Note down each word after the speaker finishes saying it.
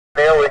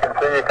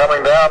See you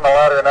coming down the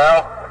ladder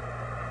now.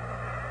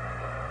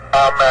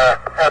 I'm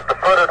at the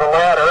foot of the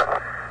ladder.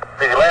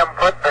 The limb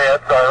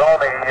footbeds are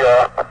only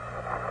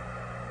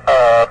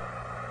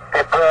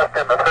depressed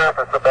in the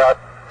surface about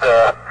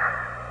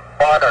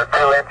 1 or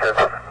 2 inches.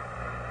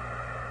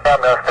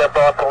 I'm going to step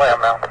off the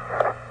limb now.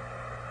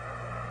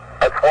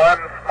 That's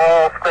one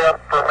small step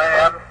for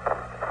man,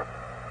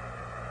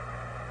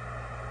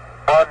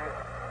 one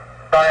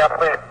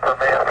giant leap for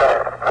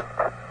mankind.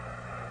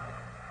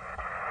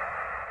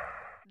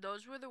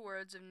 Those were the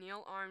words of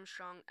Neil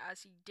Armstrong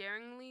as he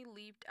daringly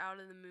leaped out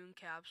of the moon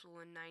capsule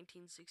in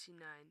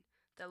 1969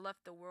 that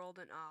left the world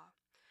in awe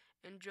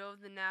and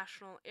drove the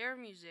National Air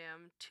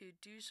Museum to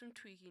do some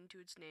tweaking to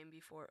its name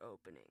before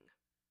opening.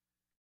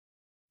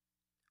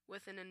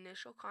 With an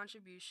initial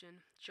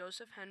contribution,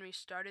 Joseph Henry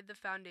started the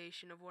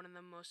foundation of one of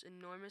the most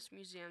enormous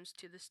museums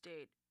to the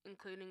state,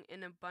 including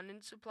an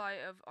abundant supply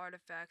of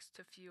artifacts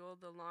to fuel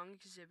the long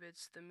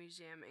exhibits the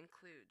museum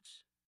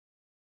includes.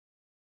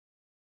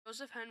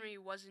 Joseph Henry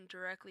wasn't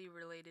directly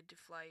related to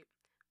flight,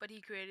 but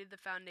he created the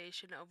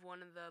foundation of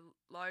one of the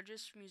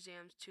largest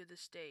museums to the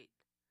state.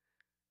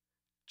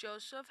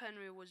 Joseph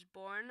Henry was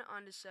born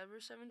on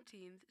December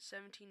 17,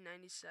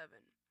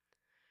 1797.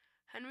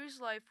 Henry's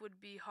life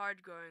would be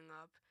hard growing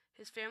up,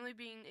 his family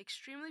being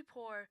extremely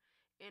poor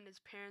and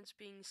his parents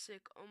being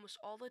sick almost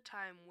all the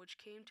time,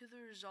 which came to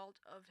the result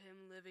of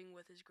him living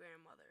with his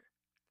grandmother.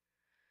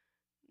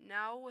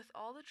 Now, with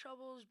all the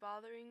troubles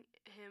bothering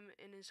him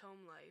in his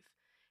home life,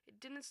 it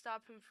didn't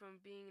stop him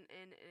from being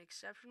an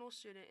exceptional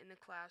student in the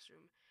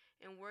classroom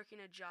and working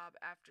a job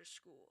after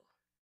school.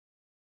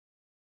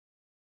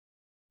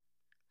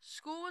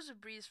 School was a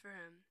breeze for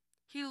him.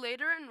 He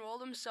later enrolled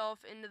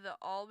himself into the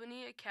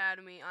Albany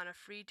Academy on a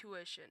free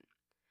tuition.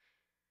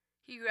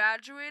 He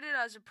graduated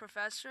as a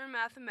professor in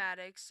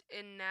mathematics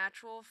and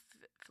natural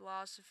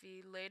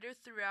philosophy. Later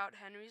throughout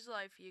Henry's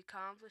life, he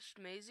accomplished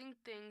amazing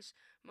things,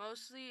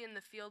 mostly in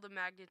the field of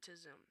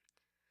magnetism.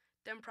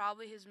 Then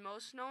probably his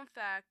most known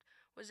fact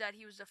was that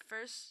he was the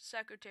first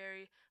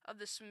secretary of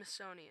the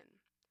Smithsonian.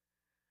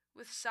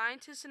 With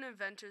scientists and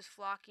inventors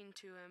flocking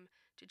to him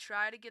to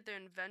try to get their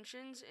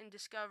inventions and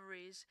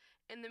discoveries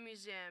in the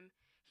museum,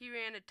 he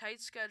ran a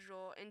tight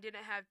schedule and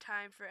didn't have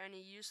time for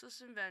any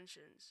useless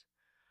inventions.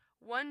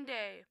 One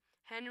day,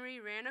 Henry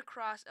ran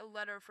across a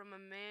letter from a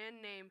man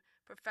named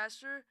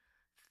Professor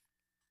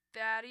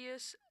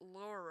Thaddeus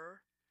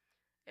Laurer,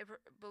 a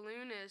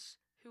balloonist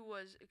who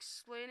was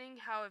explaining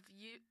how if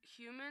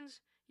humans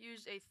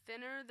used a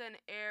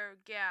thinner-than-air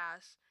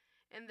gas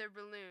in their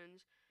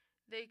balloons,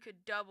 they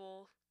could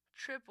double,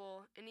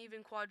 triple, and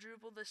even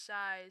quadruple the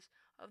size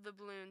of the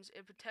balloons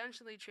and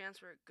potentially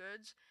transport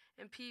goods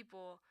and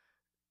people.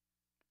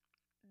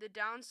 The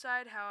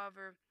downside,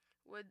 however,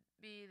 would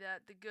be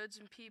that the goods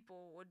and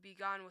people would be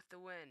gone with the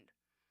wind.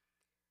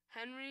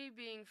 Henry,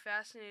 being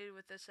fascinated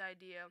with this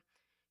idea,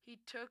 he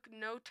took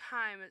no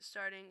time at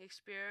starting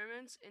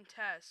experiments and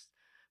tests,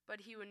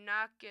 but he would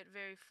not get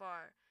very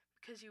far,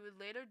 because he would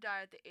later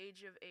die at the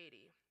age of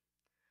 80.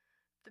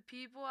 The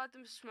people at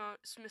the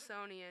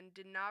Smithsonian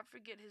did not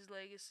forget his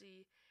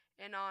legacy,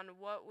 and on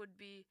what would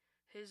be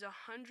his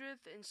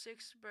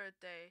 106th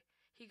birthday,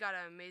 he got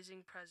an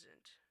amazing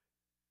present.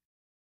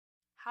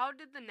 How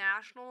did the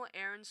National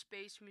Air and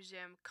Space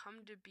Museum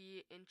come to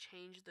be and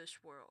change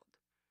this world?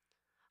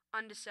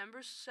 On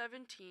December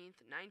 17,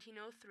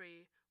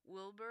 1903,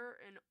 Wilbur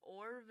and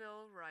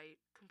Orville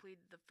Wright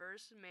completed the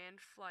first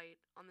manned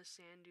flight on the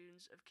sand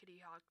dunes of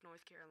Kitty Hawk,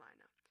 North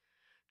Carolina,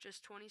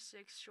 just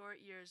 26 short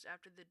years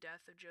after the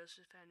death of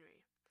Joseph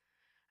Henry.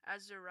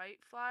 As the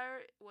Wright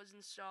Flyer was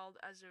installed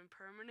as a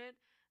permanent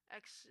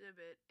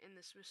exhibit in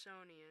the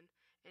Smithsonian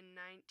in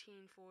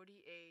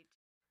 1948,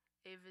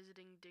 a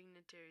visiting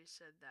dignitary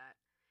said that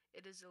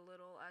it is a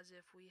little as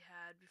if we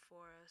had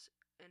before us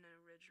an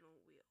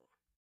original wheel.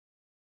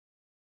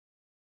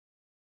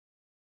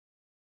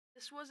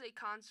 This was a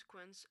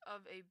consequence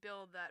of a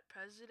bill that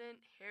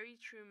President Harry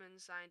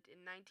Truman signed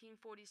in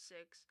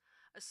 1946,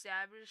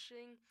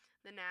 establishing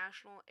the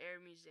National Air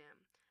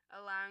Museum,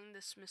 allowing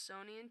the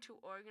Smithsonian to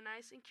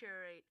organize and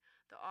curate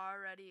the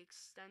already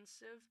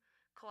extensive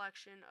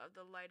collection of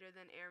the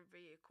lighter-than-air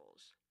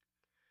vehicles.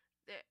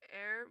 The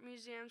Air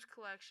Museum's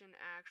collection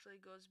actually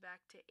goes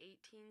back to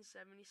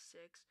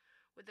 1876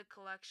 with a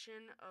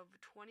collection of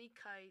 20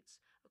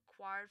 kites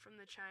acquired from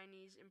the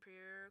Chinese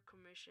Imperial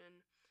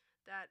Commission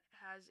that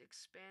has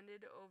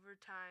expanded over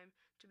time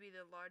to be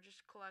the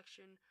largest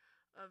collection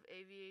of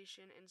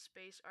aviation and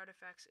space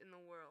artifacts in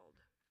the world.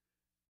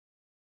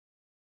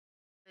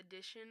 The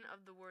addition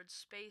of the word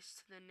space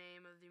to the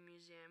name of the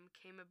museum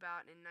came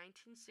about in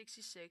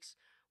 1966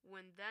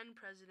 when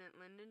then-President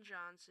Lyndon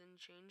Johnson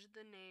changed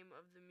the name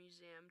of the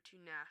museum to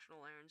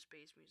National Air and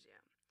Space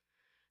Museum.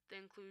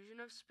 The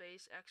inclusion of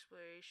space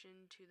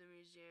exploration to the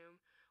museum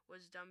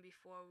was done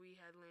before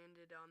we had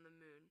landed on the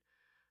moon,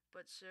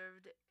 but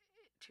served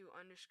to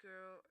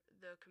underscore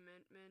the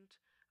commitment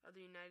of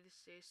the United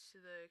States to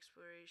the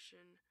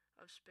exploration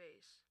of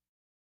space.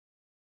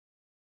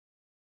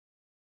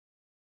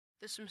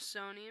 The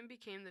Smithsonian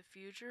became the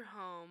future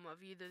home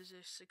of either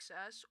the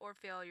success or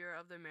failure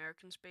of the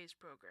American space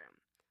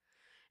program.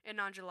 And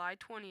on July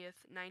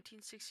 20th,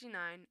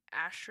 1969,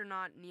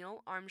 astronaut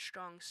Neil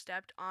Armstrong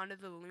stepped onto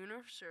the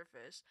lunar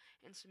surface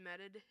and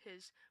cemented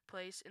his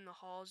place in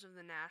the halls of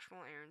the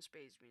National Air and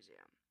Space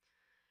Museum.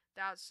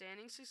 The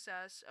outstanding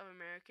success of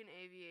American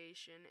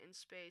aviation and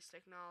space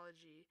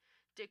technology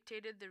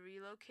dictated the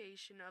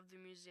relocation of the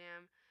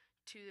museum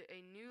to a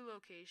new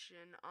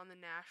location on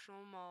the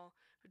National Mall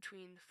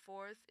between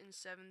 4th and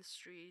 7th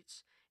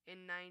Streets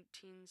in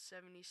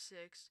 1976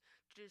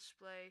 to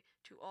display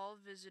to all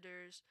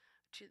visitors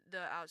to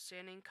the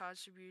outstanding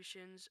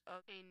contributions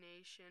of a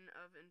nation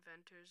of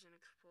inventors and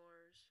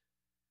explorers.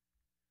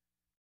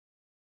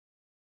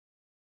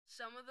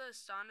 Some of the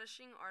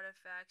astonishing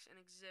artifacts and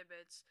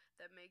exhibits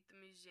that make the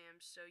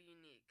museum so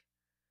unique.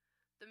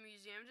 The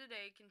museum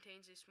today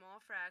contains a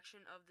small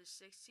fraction of the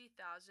 60,000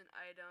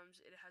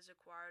 items it has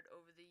acquired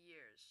over the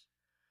years.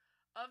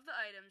 Of the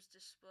items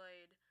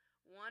displayed,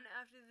 one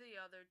after the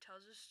other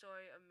tells a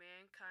story of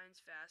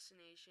mankind's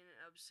fascination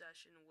and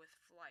obsession with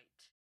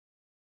flight.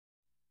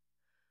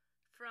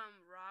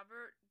 From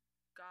Robert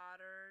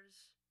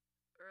Goddard's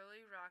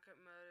early rocket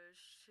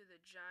motors to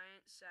the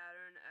giant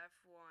Saturn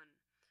F1,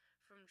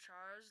 from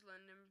Charles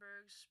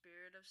Lindbergh's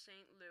Spirit of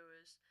St.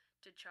 Louis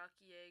to Chuck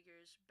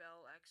Yeager's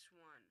Bell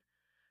X-1,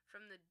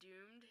 from the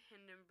doomed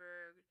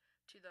Hindenburg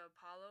to the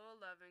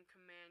Apollo 11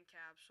 command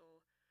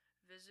capsule,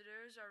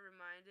 visitors are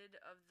reminded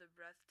of the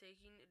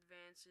breathtaking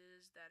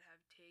advances that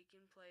have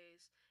taken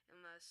place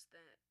in less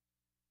than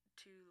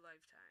 2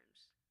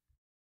 lifetimes.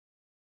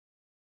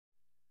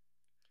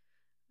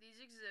 These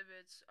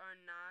exhibits are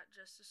not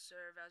just to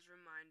serve as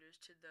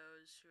reminders to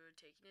those who are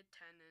taking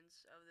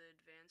attendance of the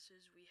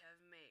advances we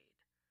have made,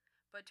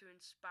 but to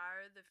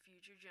inspire the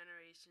future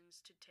generations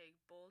to take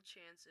bold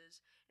chances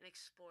and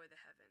explore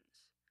the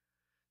heavens.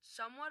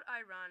 Somewhat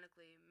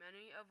ironically,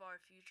 many of our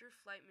future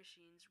flight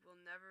machines will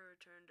never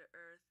return to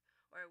Earth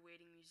or a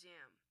waiting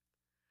museum.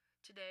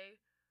 Today,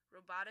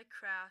 robotic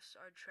crafts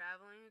are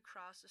traveling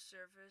across the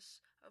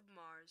surface of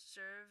Mars,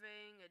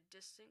 surveying a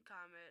distant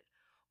comet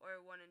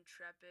or one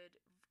intrepid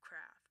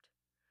craft.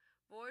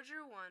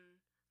 Voyager 1,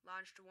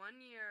 launched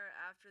 1 year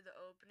after the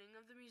opening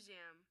of the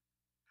museum,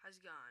 has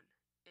gone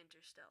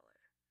interstellar.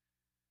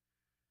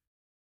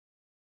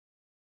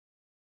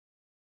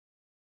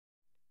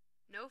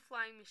 No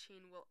flying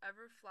machine will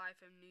ever fly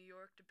from New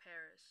York to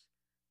Paris.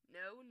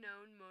 No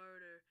known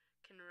motor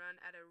can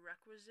run at a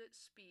requisite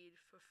speed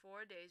for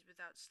 4 days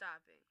without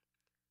stopping.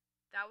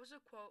 That was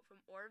a quote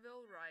from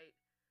Orville Wright,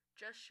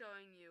 just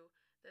showing you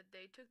that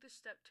they took the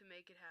step to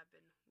make it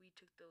happen. We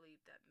took the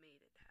leap that made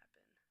it happen.